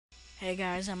Hey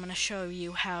guys, I'm going to show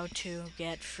you how to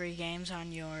get free games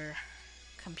on your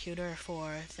computer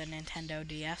for the Nintendo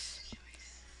DS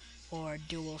or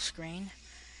dual screen.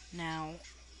 Now,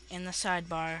 in the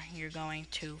sidebar, you're going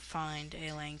to find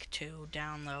a link to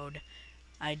download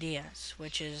Ideas,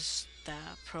 which is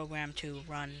the program to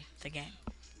run the game.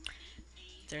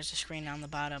 There's a screen on the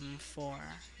bottom for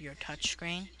your touch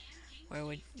screen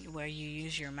where you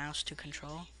use your mouse to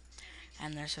control,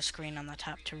 and there's a screen on the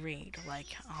top to read,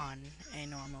 like on a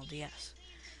normal DS.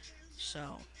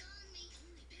 So,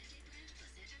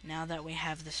 now that we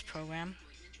have this program,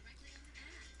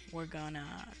 we're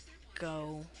gonna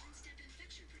go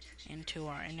into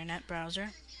our internet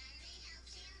browser.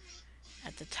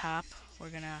 At the top, we're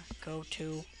gonna go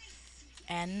to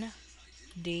ndsr.net.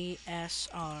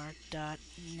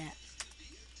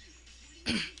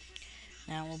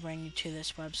 Now we'll bring you to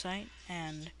this website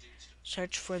and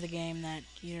search for the game that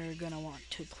you're gonna want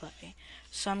to play.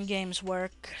 Some games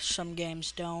work, some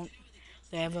games don't.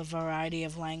 They have a variety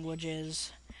of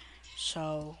languages.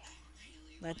 So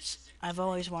I've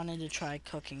always wanted to try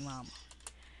Cooking Mama.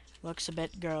 Looks a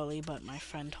bit girly, but my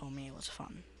friend told me it was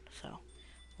fun, so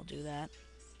we'll do that.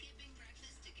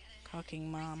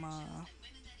 Cooking Mama.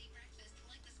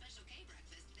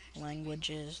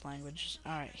 Languages.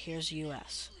 Alright, here's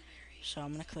US. So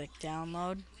I'm going to click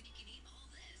download,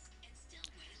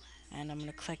 and I'm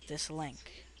going to click this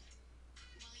link.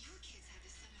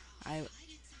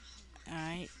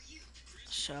 Alright,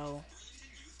 so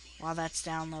while that's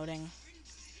downloading,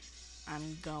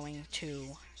 I'm going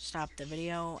to stop the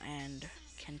video and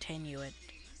continue it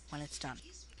when it's done.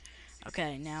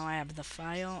 Okay, now I have the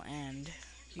file, and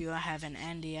you have an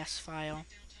NDS file.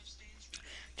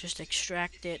 Just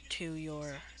extract it to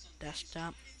your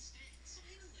desktop.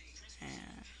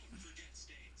 And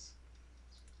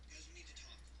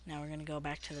now we're going to go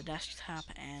back to the desktop,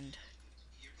 and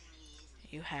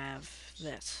you have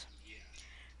this.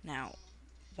 Now,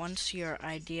 once your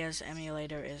Ideas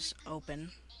emulator is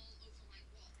open,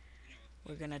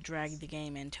 we're going to drag the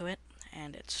game into it,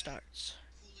 and it starts.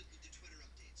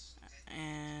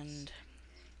 And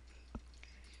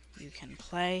you can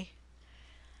play.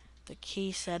 The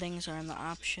key settings are in the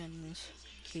options,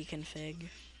 key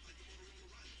config.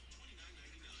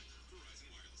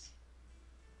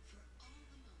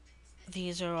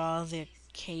 These are all the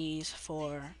keys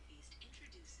for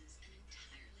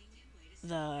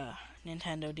the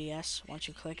Nintendo DS. Once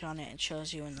you click on it, it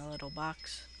shows you in the little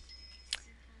box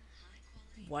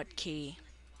what key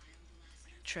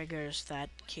triggers that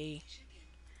key.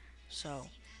 So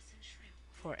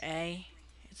for A,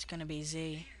 it's going to be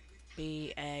Z,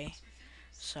 B, A.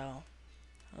 So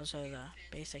those are the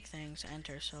basic things.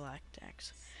 Enter, select,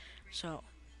 X. So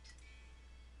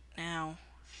now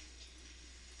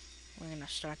we're going to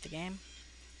start the game.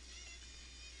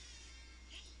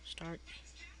 Start.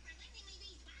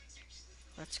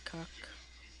 Let's cook.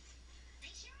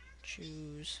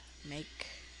 Choose make.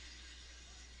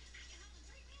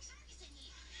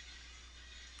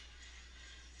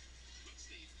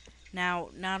 Now,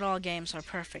 not all games are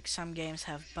perfect. Some games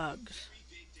have bugs.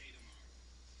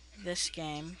 This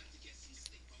game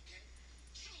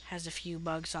has a few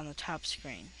bugs on the top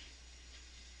screen,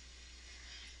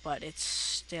 but it's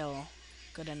still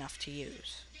good enough to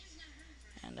use.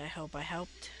 And I hope I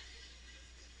helped.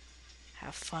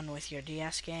 Have fun with your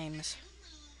DS games.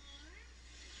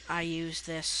 I use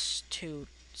this to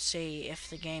see if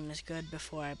the game is good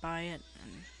before I buy it,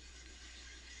 and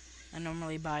I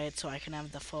normally buy it so I can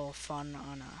have the full fun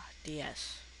on a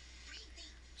DS.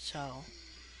 So,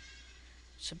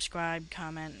 subscribe,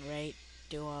 comment, rate,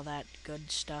 do all that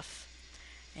good stuff.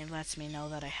 It lets me know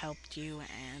that I helped you,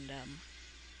 and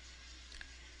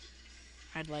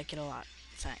I'd like it a lot.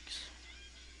 Thanks.